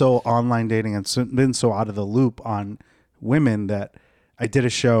been so online dating and been so out of the loop on women that I did a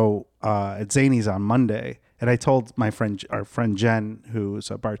show at Zany's on Monday, and I told our friend Jen, who's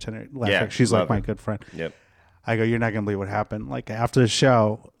a bartender, she's like love my her. good friend. Yep. I go, you're not gonna believe what happened. Like after the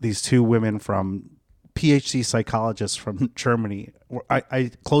show, these 2 women from PhD psychologists from Germany. I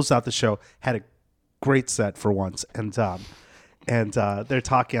closed out the show, had a great set for once, and they're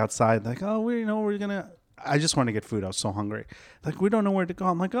talking outside, like, oh, we're gonna. I just want to get food. I was so hungry. Like, we don't know where to go.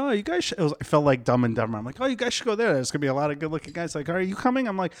 I'm like, oh, you guys. I felt like Dumb and Dumber. I'm like, oh, you guys should go there. There's gonna be a lot of good looking guys. Like, are you coming?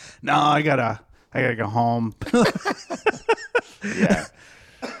 I'm like, no, I gotta go home. Yeah.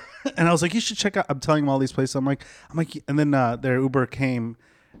 And I was like, you should check out. I'm telling them all these places. I'm like, and then their Uber came,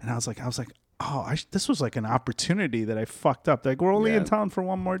 and I was like, oh, this was like an opportunity that I fucked up. Like, we're only in town for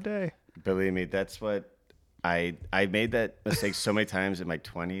one more day. Believe me, that's what I made that mistake so many times in my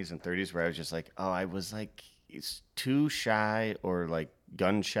 20s and 30s where I was just like, oh, I was like too shy or like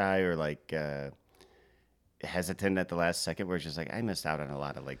gun shy or like hesitant at the last second where it's just like I missed out on a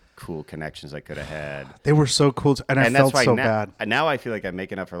lot of like cool connections I could have had. They were so cool, and I felt so bad. Now I feel like I'm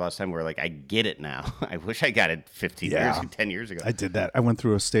making up for lost time where like I get it now. I wish I got it 10 years ago. I did that. I went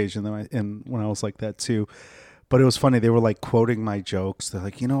through a stage and when I was like that too. But it was funny. They were like quoting my jokes. They're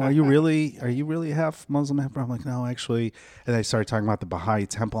like, are you really half Muslim? Half? I'm like, no, actually. And they started talking about the Baha'i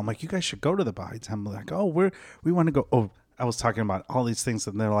temple. I'm like, you guys should go to the Baha'i temple. They're like, oh, we want to go. Oh, I was talking about all these things,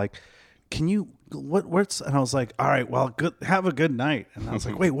 and they're like, can you what's? And I was like, all right, well, good. Have a good night. And I was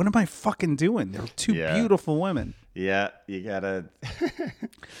like, wait, what am I fucking doing? They're two beautiful women. Yeah, you gotta.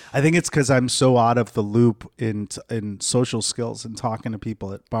 I think it's because I'm so out of the loop in social skills and talking to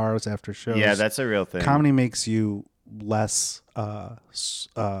people at bars after shows. Yeah, that's a real thing. Comedy makes you less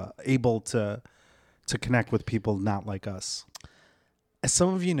able to connect with people not like us. As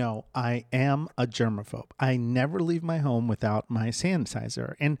some of you know, I am a germaphobe. I never leave my home without my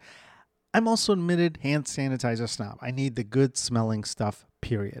sanitizer, and I'm also admitted hand sanitizer snob. I need the good smelling stuff,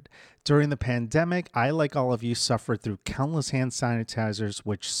 period. During the pandemic, I, like all of you, suffered through countless hand sanitizers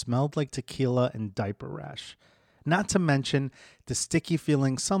which smelled like tequila and diaper rash. Not to mention the sticky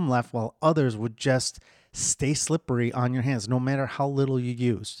feeling some left while others would just stay slippery on your hands no matter how little you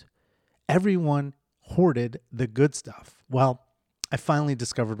used. Everyone hoarded the good stuff. Well, I finally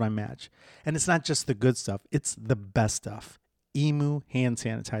discovered my match. And it's not just the good stuff, it's the best stuff. Emu hand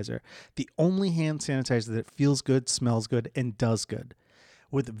sanitizer. The only hand sanitizer that feels good, smells good, and does good.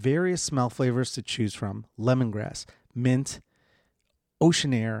 With various smell flavors to choose from: lemongrass, mint,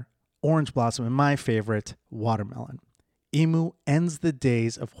 ocean air, orange blossom, and my favorite, watermelon. Emu ends the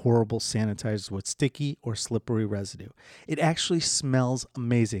days of horrible sanitizers with sticky or slippery residue. It actually smells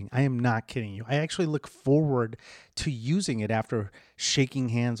amazing. I am not kidding you. I actually look forward to using it after shaking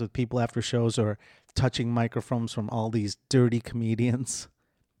hands with people after shows or touching microphones from all these dirty comedians.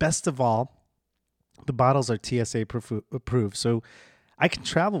 Best of all, the bottles are TSA approved, so I can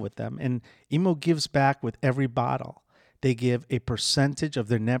travel with them, and Emo gives back with every bottle. They give a percentage of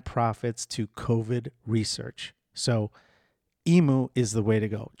their net profits to COVID research. So Emu is the way to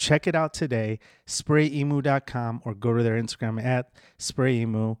go. Check it out today, sprayemu.com, or go to their Instagram at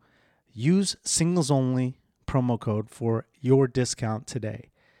sprayemu. Use singles only promo code for your discount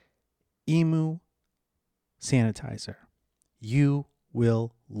today. Emu sanitizer. You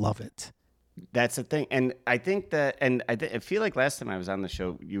will love it. That's the thing. And I think that, and I feel like last time I was on the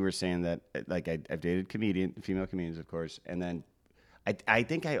show, you were saying that, like, I've dated female comedians, of course. And then I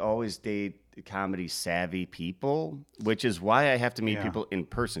think I always date comedy savvy people, which is why I have to meet people in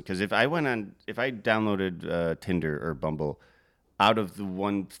person. Because if I downloaded Tinder or Bumble, out of the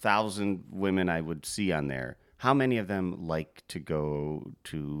 1,000 women I would see on there, how many of them like to go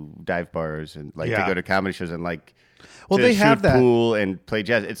to dive bars and like to go to comedy shows and like to they shoot have that pool and play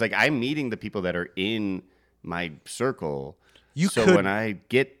jazz? It's like I'm meeting the people that are in my circle. When I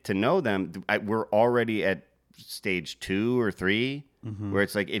get to know them, we're already at stage 2 or 3, where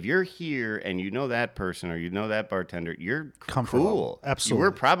it's like if you're here and you know that person or you know that bartender, you're cool. Absolutely,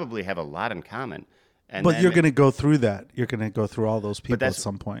 we probably have a lot in common. But you're going to go through that. You're going to go through all those people at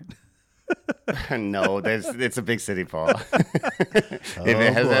some point. No, it's a big city, Paul. If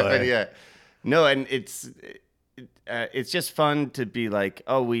it has happened, yeah. No, and it's just fun to be like,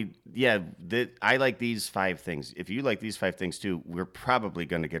 I like these 5 things. If you like these 5 things too, we're probably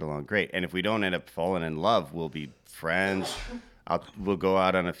going to get along great. And if we don't end up falling in love, we'll be friends. We'll go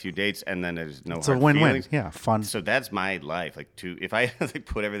out on a few dates, and then there's no hard feelings. It's a win-win. Yeah, fun. So that's my life. If I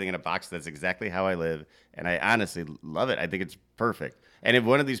put everything in a box, that's exactly how I live, and I honestly love it. I think it's perfect. And if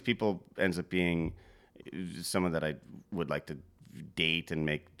one of these people ends up being someone that I would like to date and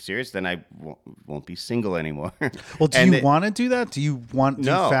make serious, then I won't be single anymore. Well, do you want to do that? Do you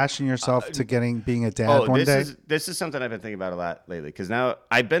fashion yourself to being a dad one day? This is something I've been thinking about a lot lately, because now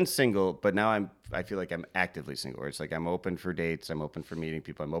I've been single, but now I feel like I'm actively single, where it's like I'm open for dates, I'm open for meeting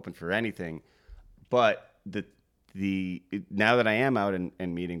people, I'm open for anything. But now that I am out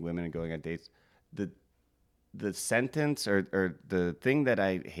and meeting women and going on dates, the sentence or the thing that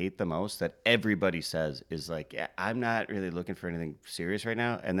I hate the most that everybody says is like, yeah, I'm not really looking for anything serious right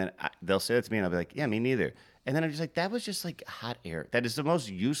now. And then they'll say that to me and I'll be like, yeah, me neither. And then I'm just like, that was just like hot air. That is the most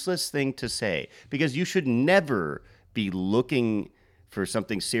useless thing to say, because you should never be looking for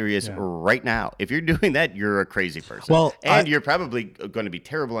something serious right now. If you're doing that, you're a crazy person. Well, you're probably going to be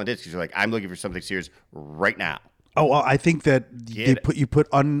terrible on dates because you're like, I'm looking for something serious right now. Oh, well, I think that you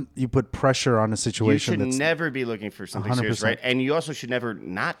put pressure on a situation. You should never be looking for something 100%. Serious, right? And you also should never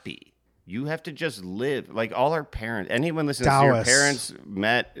not be. You have to just live. Like all our parents, anyone listening to your parents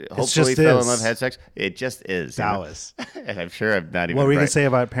met, hopefully fell in love, had sex. It just is. Taoist. And I'm sure I'm not even. What were you going to say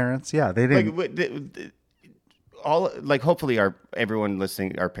about parents? Yeah, they didn't. Like, hopefully everyone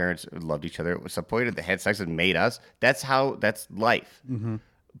listening, our parents loved each other at some point. They had sex and made us. That's life. Mm-hmm.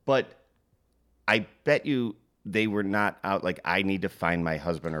 But I bet you they were not out like, I need to find my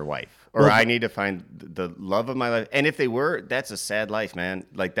husband or wife, or I need to find the love of my life. And if they were, that's a sad life, man.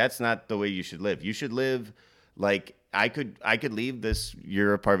 Like, that's not the way you should live. You should live like, I could leave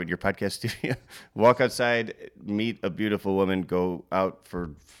your apartment, your podcast studio, walk outside, meet a beautiful woman, go out for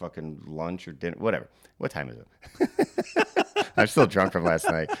fucking lunch or dinner, whatever. What time is it? I'm still drunk from last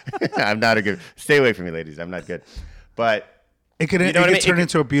night. I'm not a good. Stay away from me, ladies. I'm not good. But it could turn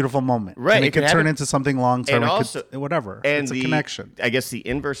into a beautiful moment, right? And it could turn into something long term, whatever. And it's a connection. I guess the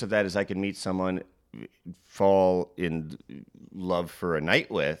inverse of that is I could meet someone, fall in love for a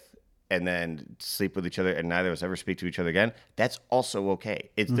night with, and then sleep with each other, and neither of us ever speak to each other again. That's also okay.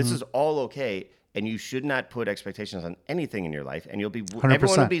 This is all okay, and you should not put expectations on anything in your life, and 100%.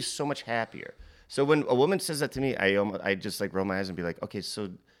 Everyone will be so much happier. So when a woman says that to me, I just like roll my eyes and be like, okay,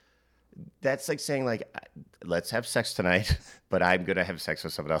 so that's like saying like, let's have sex tonight, but I'm gonna have sex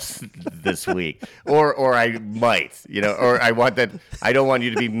with someone else this week, or I might, or I don't want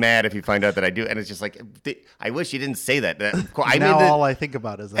you to be mad if you find out that I do, and it's just like, I wish you didn't say that. All I think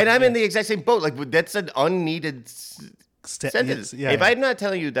about is that, and I'm in the exact same boat. Like, that's an unneeded sentence. If I'm not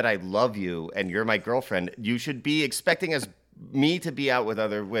telling you that I love you and you're my girlfriend, you should be expecting me to be out with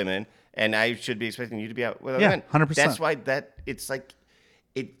other women, and I should be expecting you to be out with other women. 100%. That's why it's like,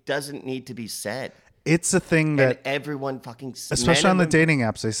 it doesn't need to be said. It's a thing that everyone fucking, especially on the dating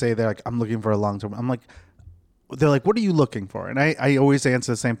apps, they say they're like, I'm looking for a long term. I'm like, they're like, what are you looking for? And I always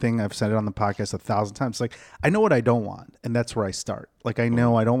answer the same thing. I've said it on the podcast 1,000 times. Like, I know what I don't want, and that's where I start. Like, I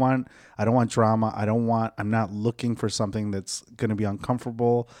know I don't want drama. I'm not looking for something that's going to be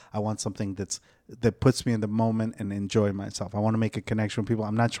uncomfortable. I want something that puts me in the moment and enjoy myself. I want to make a connection with people.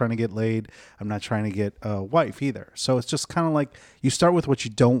 I'm not trying to get laid. I'm not trying to get a wife either. So it's just kind of like, you start with what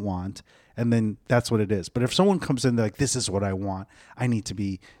you don't want, and then that's what it is. But if someone comes in, they're like, this is what I want. I need to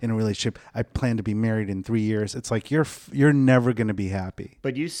be in a relationship. I plan to be married in 3 years. It's like, you're never going to be happy.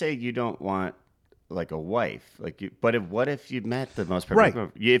 But you say you don't want like a wife, what if you met the most perfect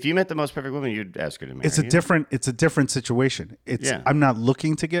woman? If you met the most perfect woman, you'd ask her to marry you. It's a different situation. I'm not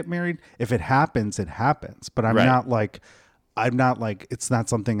looking to get married. If it happens, it happens. But I'm not like, it's not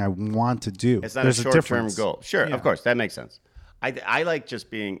something I want to do. It's not a short-term goal. Sure, of course, that makes sense. I like just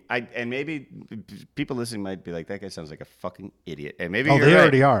being, and maybe people listening might be like, that guy sounds like a fucking idiot. And maybe they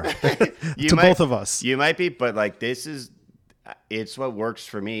already are. Both of us. You might be, but like, it's what works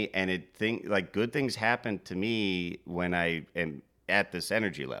for me. And good things happen to me when I am at this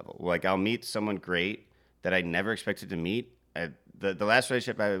energy level. Like, I'll meet someone great that I never expected to meet. The last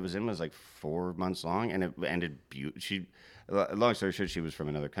relationship I was in was like 4 months long, and it ended long story short, she was from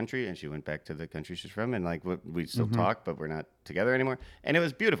another country, and she went back to the country she's from, and like, we still talk, but we're not together anymore. And it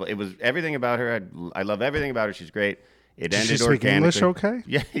was beautiful. It was everything about her. I love everything about her. She's great. It ended organically. Speak English okay?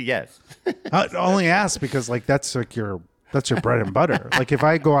 Yeah. Yes. I only ask because like that's your bread and butter. Like, if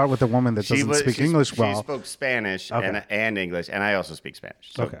I go out with a woman that doesn't speak English well, she spoke Spanish and English, and I also speak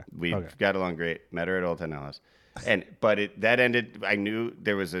Spanish. So we got along great. Met her at Old Town House, but that ended. I knew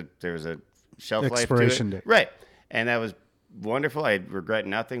there was a shelf life expiration to it. date, right? And that was wonderful. I regret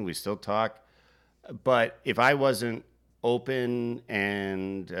nothing. We still talk. But if I wasn't open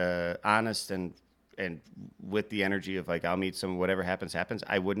and honest and with the energy of like, I'll meet someone, whatever happens,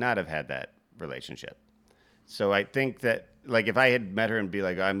 I would not have had that relationship. So I think that, like, if I had met her and be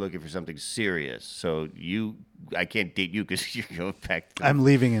like, I'm looking for something serious, so I can't date you because you're going back. I'm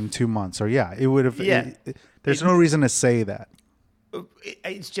leaving in 2 months, or it would have. Yeah. There's no reason to say that.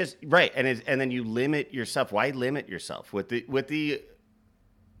 It's just right, and then you limit yourself. Why limit yourself with the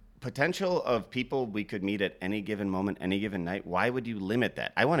potential of people we could meet at any given moment, any given night? Why would you limit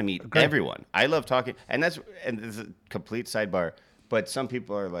that? I want to meet everyone. I love talking, and this is a complete sidebar. But some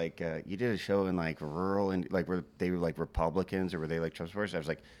people are like, you did a show in like rural and like where they were like Republicans or were they like Trump supporters? I was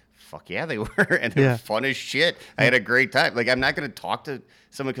like, fuck yeah, they were, and they were fun as shit. I had a great time. Like, I'm not going to talk to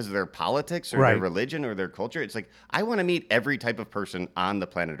someone because of their politics or their religion or their culture. It's like, I want to meet every type of person on the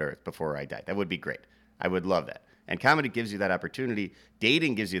planet Earth before I die. That would be great. I would love that. And comedy gives you that opportunity.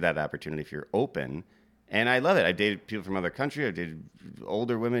 Dating gives you that opportunity if you're open. And I love it. I dated people from other countries. I dated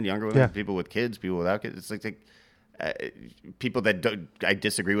older women, younger women, people with kids, people without kids. It's like people that I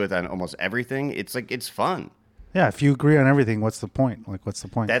disagree with on almost everything. It's like, it's fun. Yeah, if you agree on everything, what's the point? Like, what's the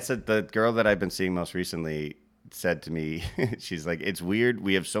point? That's the girl that I've been seeing most recently said to me, she's like, it's weird.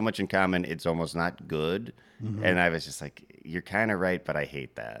 We have so much in common. It's almost not good. Mm-hmm. And I was just like, you're kind of right, but I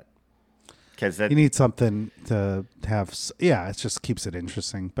hate that. Because you need something to have. Yeah, it just keeps it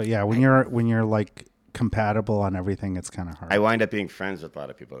interesting. But yeah, when you're like compatible on everything, it's kind of hard. I wind up being friends with a lot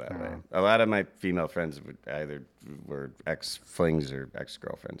of people that way. A lot of my female friends were ex-flings or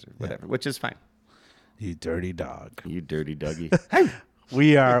ex-girlfriends or whatever, which is fine. You dirty dog. You dirty doggy.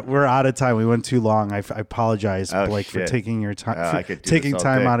 We're out of time. We went too long. I apologize, Blake, for shit. taking your time. I could do taking this all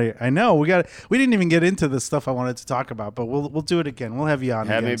time day. out of. I know we didn't even get into the stuff I wanted to talk about, but we'll do it again. We'll have you on.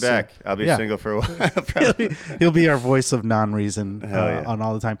 Have again me back. soon. I'll be Yeah. single for a while. He'll be our voice of non-reason yeah. on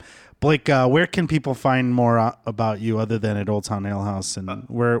all the time. Blake, where can people find more about you other than at Old Town Ale House, and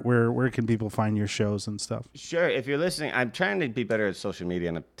where can people find your shows and stuff? Sure. If you're listening, I'm trying to be better at social media,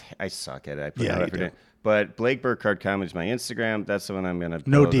 and I suck at it. I put Yeah, no you effort do. in it. But Blake Burkhart Comedy is my Instagram. That's the one I'm gonna.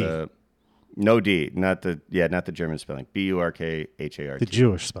 No blow D. No D. Not the German spelling. Burkhart. The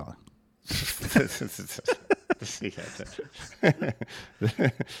Jewish spelling.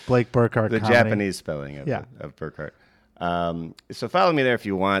 Blake Burkhart. The Comedy. Japanese spelling of Burkhart. So follow me there if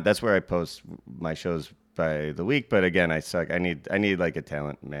you want. That's where I post my shows by the week. But again, I suck. I need like a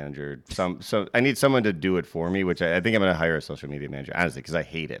talent manager. So I need someone to do it for me, which I think I'm going to hire a social media manager, honestly, because I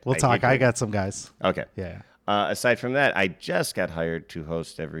hate it. We'll talk. I got some guys. Okay. Yeah. Aside from that, I just got hired to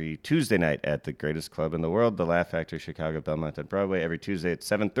host every Tuesday night at the greatest club in the world, the Laugh Factory, Chicago, Belmont on Broadway. Every Tuesday at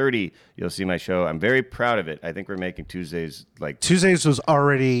 7:30, you'll see my show. I'm very proud of it. I think we're making Tuesdays like Tuesdays was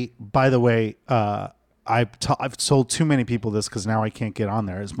already, by the way, I've sold too many people this because now I can't get on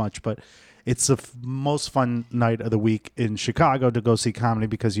there as much, but it's the most fun night of the week in Chicago to go see comedy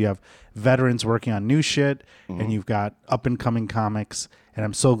because you have veterans working on new shit and you've got up and coming comics. And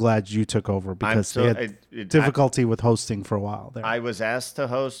I'm so glad you took over because they had difficulty with hosting for a while there. I was asked to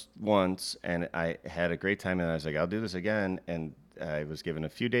host once, and I had a great time, and I was like, I'll do this again. And I was given a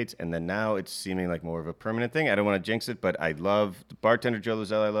few dates, and then now it's seeming like more of a permanent thing. I don't want to jinx it, but I love the bartender Joe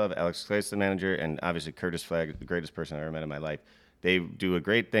Lozelle. I love Alex Clace, the manager, and obviously Curtis Flagg, the greatest person I've ever met in my life. They do a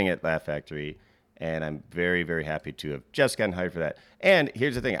great thing at Laugh Factory, and I'm very, very happy to have just gotten hired for that. And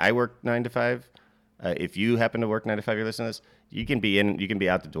here's the thing: I work 9 to 5. If you happen to work 9 to 5, you're listening to this. You can be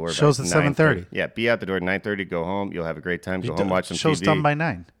out the door. Shows by at 7:30. Yeah, be out the door at 9:30. Go home. You'll have a great time. Go home, watch some Show's TV. done by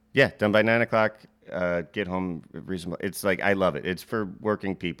 9. Yeah, done by 9 o'clock. Get home reasonable. It's like I love it. It's for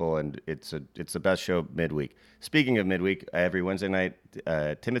working people, and it's the best show midweek. Speaking of midweek, every Wednesday night,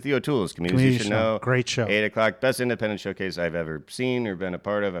 Timothy O'Toole's Comedians You Should Know. Great show. 8 o'clock, best independent showcase I've ever seen or been a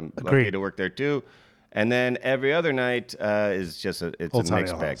part of. I'm lucky to work there too. And then every other night is just a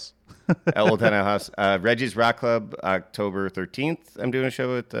mixed bag. Old Town Ale House. Reggie's Rock Club, October 13th. I'm doing a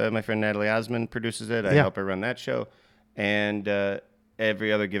show with my friend Natalie Osmond, produces it. I help her run that show. And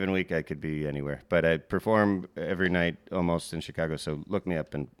every other given week, I could be anywhere. But I perform every night almost in Chicago, so look me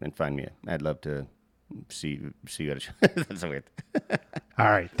up and find me. I'd love to see you at a show. That's weird. All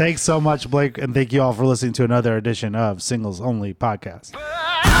right. Thanks so much, Blake, and thank you all for listening to another edition of Singles Only Podcast.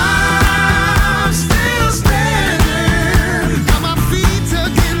 I'm still standing.